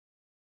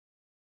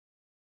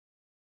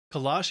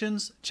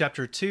Colossians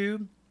chapter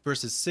 2,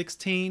 verses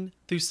 16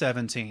 through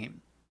 17.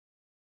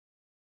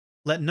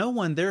 Let no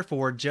one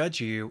therefore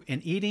judge you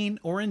in eating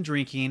or in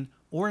drinking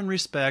or in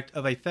respect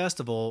of a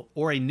festival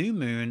or a new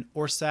moon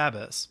or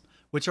Sabbaths,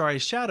 which are a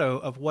shadow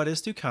of what is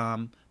to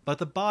come, but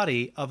the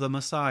body of the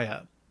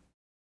Messiah.